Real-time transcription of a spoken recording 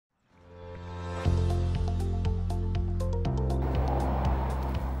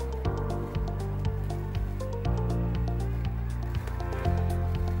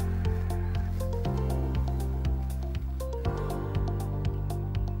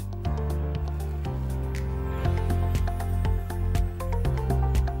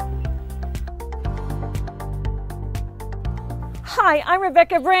Hi, I'm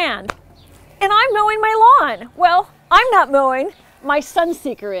Rebecca Brand, and I'm mowing my lawn. Well, I'm not mowing, my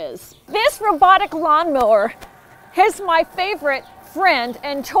SUNSEEKER is. This robotic lawnmower is my favorite friend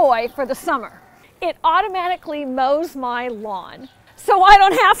and toy for the summer. It automatically mows my lawn, so I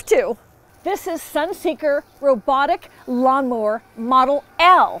don't have to. This is SUNSEEKER Robotic Lawnmower Model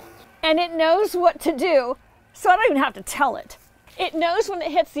L, and it knows what to do, so I don't even have to tell it. It knows when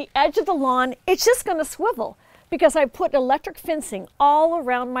it hits the edge of the lawn, it's just going to swivel, because I put electric fencing all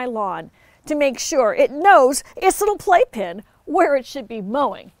around my lawn to make sure it knows its little playpen where it should be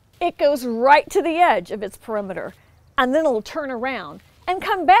mowing. It goes right to the edge of its perimeter, and then it'll turn around and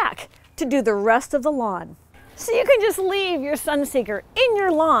come back to do the rest of the lawn. So you can just leave your SUNSEEKER in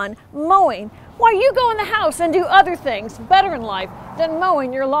your lawn mowing while you go in the house and do other things better in life than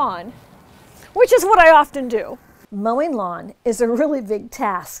mowing your lawn, which is what I often do. Mowing lawn is a really big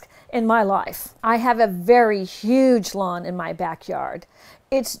task in my life. I have a very huge lawn in my backyard.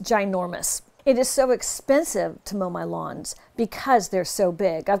 It's ginormous. It is so expensive to mow my lawns because they're so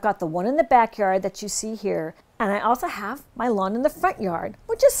big. I've got the one in the backyard that you see here, and I also have my lawn in the front yard,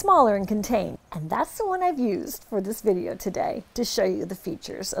 which is smaller and contained. And that's the one I've used for this video today to show you the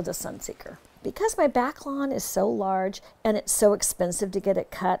features of the SUNSEEKER. Because my back lawn is so large and it's so expensive to get it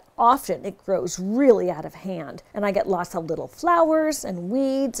cut, often it grows really out of hand. And I get lots of little flowers and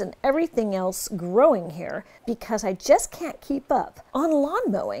weeds and everything else growing here because I just can't keep up on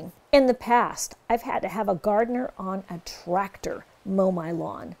lawn mowing. In the past, I've had to have a gardener on a tractor mow my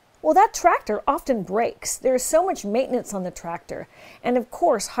lawn. Well, that tractor often breaks. There's so much maintenance on the tractor, and of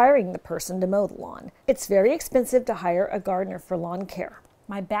course, hiring the person to mow the lawn. It's very expensive to hire a gardener for lawn care.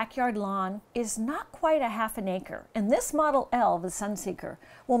 My backyard lawn is not quite a half an acre, and this Model L of the SUNSEEKER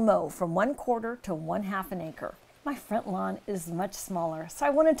will mow from 1/4 to 1/2 an acre. My front lawn is much smaller, so I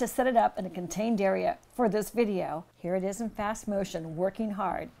wanted to set it up in a contained area for this video. Here it is in fast motion, working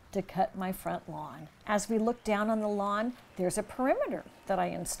hard to cut my front lawn. As we look down on the lawn, there's a perimeter that I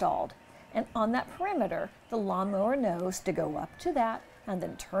installed. And on that perimeter, the lawnmower knows to go up to that and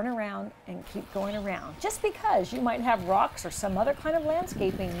then turn around and keep going around. Just because you might have rocks or some other kind of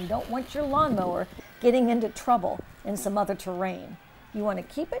landscaping, you don't want your lawnmower getting into trouble in some other terrain. You want to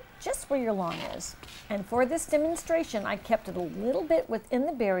keep it just where your lawn is. And for this demonstration, I kept it a little bit within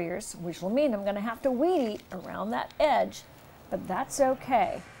the barriers, which will mean I'm going to have to weed eat around that edge, but that's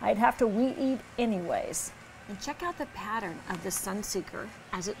okay. I'd have to weed eat anyways. And check out the pattern of the SUNSEEKER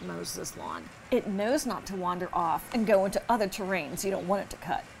as it mows this lawn. It knows not to wander off and go into other terrains you don't want it to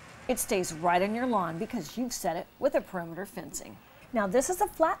cut. It stays right on your lawn because you've set it with a perimeter fencing. Now this is a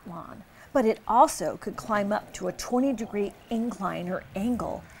flat lawn, but it also could climb up to a 20-degree incline or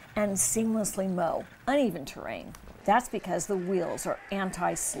angle and seamlessly mow uneven terrain. That's because the wheels are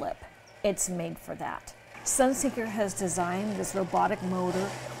anti-slip. It's made for that. SUNSEEKER has designed this robotic motor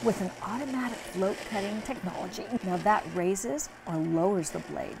with an automatic float cutting technology. Now that raises or lowers the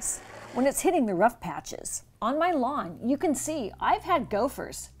blades when it's hitting the rough patches. On my lawn, you can see I've had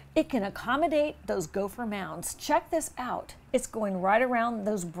gophers. It can accommodate those gopher mounds. Check this out. It's going right around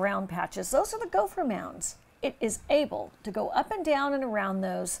those brown patches. Those are the gopher mounds. It is able to go up and down and around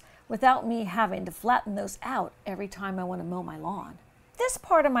those without me having to flatten those out every time I want to mow my lawn. This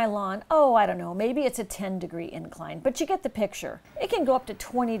part of my lawn, oh, I don't know, maybe it's a 10-degree incline, but you get the picture. It can go up to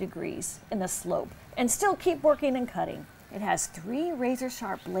 20 degrees in the slope and still keep working and cutting. It has 3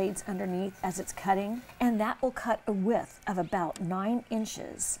 razor-sharp blades underneath as it's cutting, and that will cut a width of about 9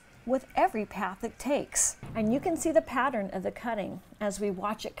 inches with every path it takes. And you can see the pattern of the cutting as we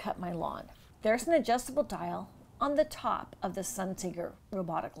watch it cut my lawn. There's an adjustable dial on the top of the SUNSEEKER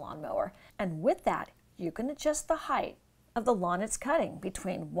robotic lawnmower, and with that, you can adjust the height of the lawn it's cutting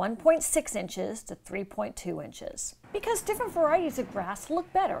between 1.6 inches to 3.2 inches. Because different varieties of grass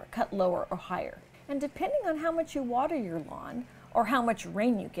look better cut lower or higher. And depending on how much you water your lawn or how much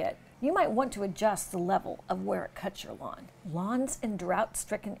rain you get, you might want to adjust the level of where it cuts your lawn. Lawns in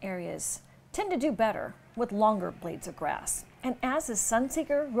drought-stricken areas tend to do better with longer blades of grass. And as the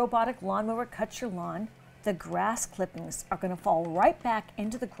SUNSEEKER robotic lawnmower cuts your lawn, the grass clippings are going to fall right back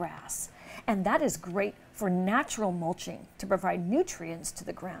into the grass. And that is great for natural mulching to provide nutrients to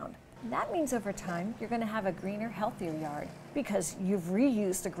the ground. That means over time, you're going to have a greener, healthier yard because you've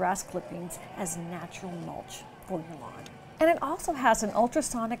reused the grass clippings as natural mulch for your lawn. And it also has an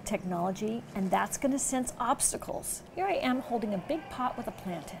ultrasonic technology, and that's going to sense obstacles. Here I am holding a big pot with a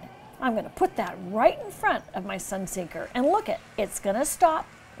plant in it. I'm going to put that right in front of my SUNSEEKER, and look it, it's going to stop.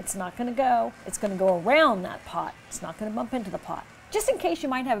 It's not going to go. It's going to go around that pot. It's not going to bump into the pot. Just in case you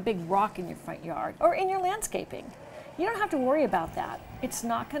might have a big rock in your front yard or in your landscaping. You don't have to worry about that. It's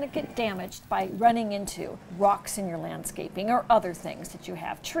not going to get damaged by running into rocks in your landscaping or other things that you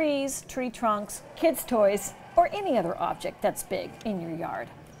have, trees, tree trunks, kids' toys, or any other object that's big in your yard.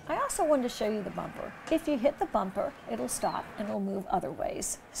 I also wanted to show you the bumper. If you hit the bumper, it'll stop and it'll move other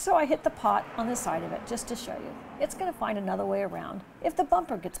ways. So I hit the pot on the side of it just to show you. It's going to find another way around if the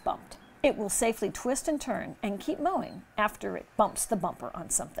bumper gets bumped. It will safely twist and turn and keep mowing after it bumps the bumper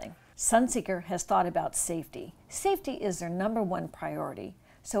on something. Sunseeker has thought about safety. Safety is their #1 priority.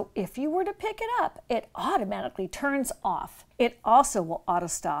 So if you were to pick it up, it automatically turns off. It also will auto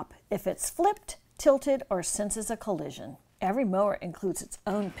stop if it's flipped, tilted, or senses a collision. Every mower includes its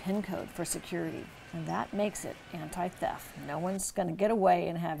own PIN code for security, and that makes it anti-theft. No one's going to get away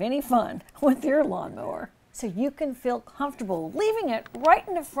and have any fun with your lawnmower. So you can feel comfortable leaving it right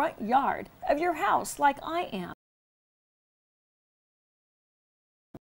in the front yard of your house like I am.